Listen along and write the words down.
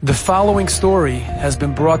The following story has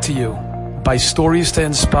been brought to you by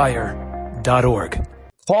StoriesToInspire.org.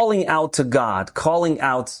 Calling out to God, calling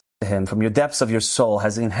out to Him from your depths of your soul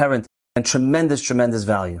has inherent and tremendous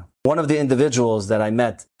value. One of the individuals that I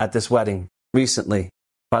met at this wedding recently,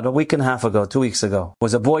 about a week and a half ago, 2 weeks ago,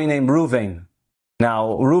 was a boy named Ruvain.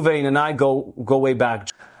 Now, Ruvain and I go way back.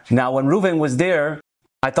 Now, when Ruvain was there,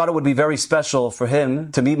 I thought it would be very special for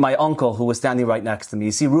him to meet my uncle who was standing right next to me.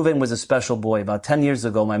 You see, Ruvain was a special boy. About 10 years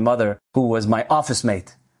ago, my mother, who was my office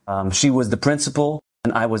mate, she was the principal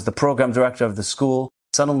and I was the program director of the school,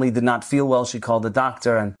 suddenly did not feel well. She called the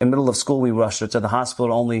doctor, and in the middle of school we rushed her to the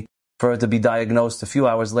hospital only for her to be diagnosed a few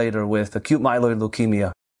hours later with acute myeloid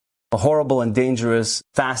leukemia, a horrible and dangerous,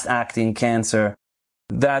 fast-acting cancer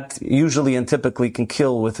that usually and typically can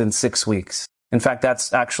kill within 6 weeks. In fact,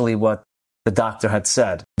 that's actually what the doctor had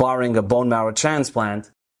said. Barring a bone marrow transplant,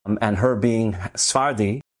 and her being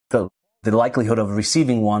Sephardi, the likelihood of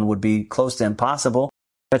receiving one would be close to impossible,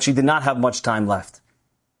 that she did not have much time left.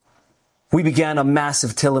 We began a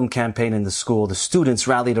massive Tillim campaign in the school. The students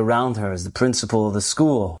rallied around her as the principal of the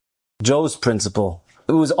school, Joe's principal.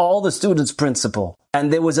 It was all the students' principal.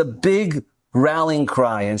 And there was a big rallying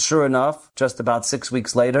cry. And sure enough, just about 6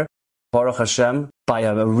 weeks later, Baruch Hashem, by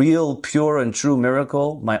a real, pure and true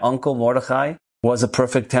miracle, my uncle Mordechai was a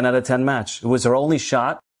perfect 10 out of 10 match. It was her only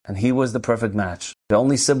shot, and he was the perfect match. The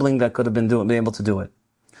only sibling that could have been able to do it.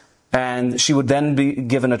 And she would then be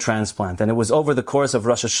given a transplant. And it was over the course of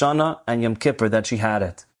Rosh Hashanah and Yom Kippur that she had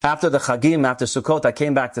it. After the Chagim, after Sukkot, I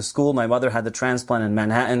came back to school. My mother had the transplant in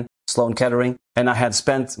Manhattan, Sloan Kettering, and I had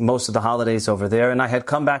spent most of the holidays over there, and I had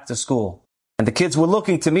come back to school. And the kids were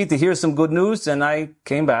looking to me to hear some good news, and I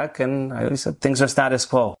came back and I said, things are status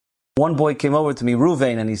quo. One boy came over to me,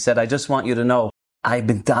 Ruvain, and he said, I just want you to know, I've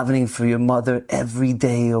been davening for your mother every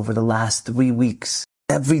day over the last 3 weeks.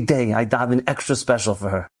 Every day I daven extra special for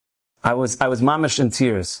her. I was mamish in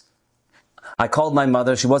tears. I called my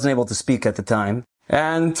mother. She wasn't able to speak at the time.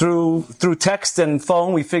 And through text and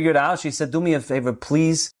phone, we figured out. She said, do me a favor,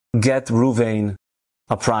 please get Ruvain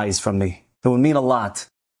a prize from me. It would mean a lot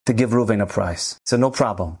to give Ruvain a prize. So no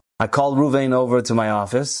problem. I called Ruvain over to my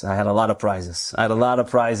office. I had a lot of prizes.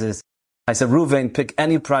 I said, Ruvain, pick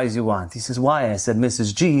any prize you want. He says, why? I said,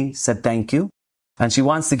 Mrs. G said thank you, and she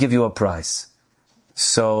wants to give you a prize.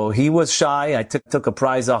 So he was shy. I took a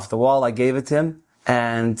prize off the wall. I gave it to him,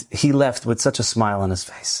 and he left with such a smile on his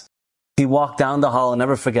face. He walked down the hall. I'll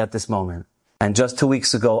never forget this moment. And just 2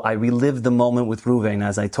 weeks ago, I relived the moment with Ruvain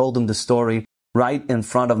as I told him the story right in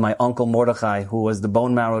front of my uncle Mordechai, who was the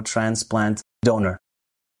bone marrow transplant donor.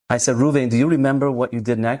 I said, Ruvain, do you remember what you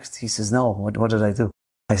did next? He says, no, what did I do?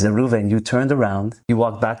 I said, Ruvain, you turned around, you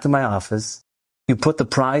walked back to my office, you put the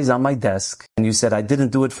prize on my desk, and you said, I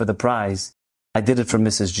didn't do it for the prize, I did it for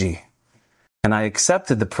Mrs. G. And I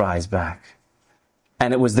accepted the prize back.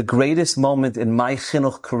 And it was the greatest moment in my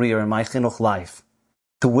chinuch career, in my chinuch life,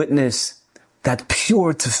 to witness that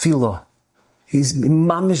pure tefillah. He's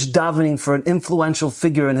mamish davening for an influential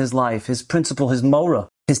figure in his life, his principal, his mora,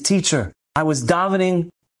 his teacher. I was davening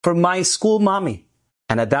for my school mommy.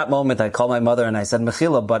 And at that moment, I called my mother and I said,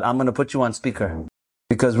 Mechila, but I'm going to put you on speaker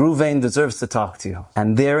because Ruvain deserves to talk to you.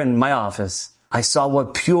 And there in my office, I saw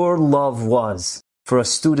what pure love was for a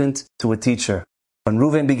student to a teacher. When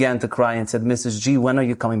Ruvain began to cry and said, Mrs. G, when are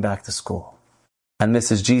you coming back to school? And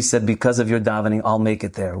Mrs. G said, because of your davening, I'll make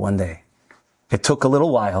it there one day. It took a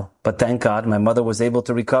little while, but thank God my mother was able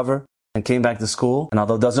to recover and came back to school. And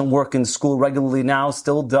although doesn't work in school regularly now,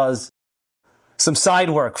 still does some side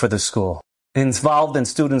work for the school, involved in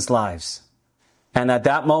students' lives. And at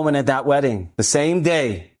that moment, at that wedding, the same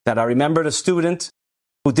day that I remembered a student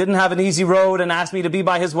who didn't have an easy road and asked me to be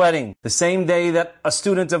by his wedding, the same day that a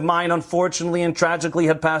student of mine unfortunately and tragically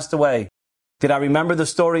had passed away, did I remember the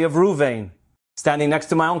story of Ruvain standing next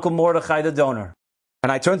to my uncle Mordechai, the donor.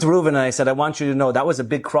 And I turned to Ruvain and I said, I want you to know that was a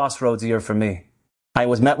big crossroads year for me. I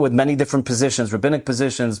was met with many different positions, rabbinic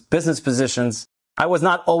positions, business positions. I was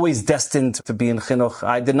not always destined to be in chinuch.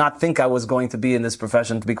 I did not think I was going to be in this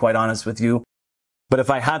profession, to be quite honest with you. But if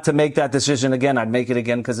I had to make that decision again, I'd make it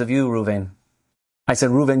again because of you, Ruvain. I said,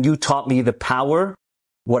 Ruvain, you taught me the power,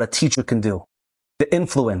 what a teacher can do, the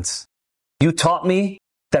influence. You taught me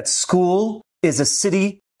that school is a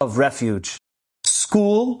city of refuge.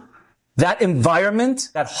 School, that environment,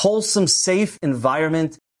 that wholesome, safe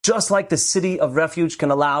environment, just like the city of refuge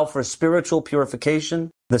can allow for spiritual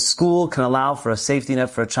purification, the school can allow for a safety net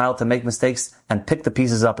for a child to make mistakes and pick the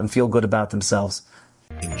pieces up and feel good about themselves.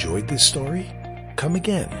 Enjoyed this story? Come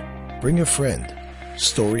again. Bring a friend.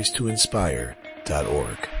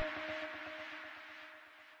 StoriesToInspire.org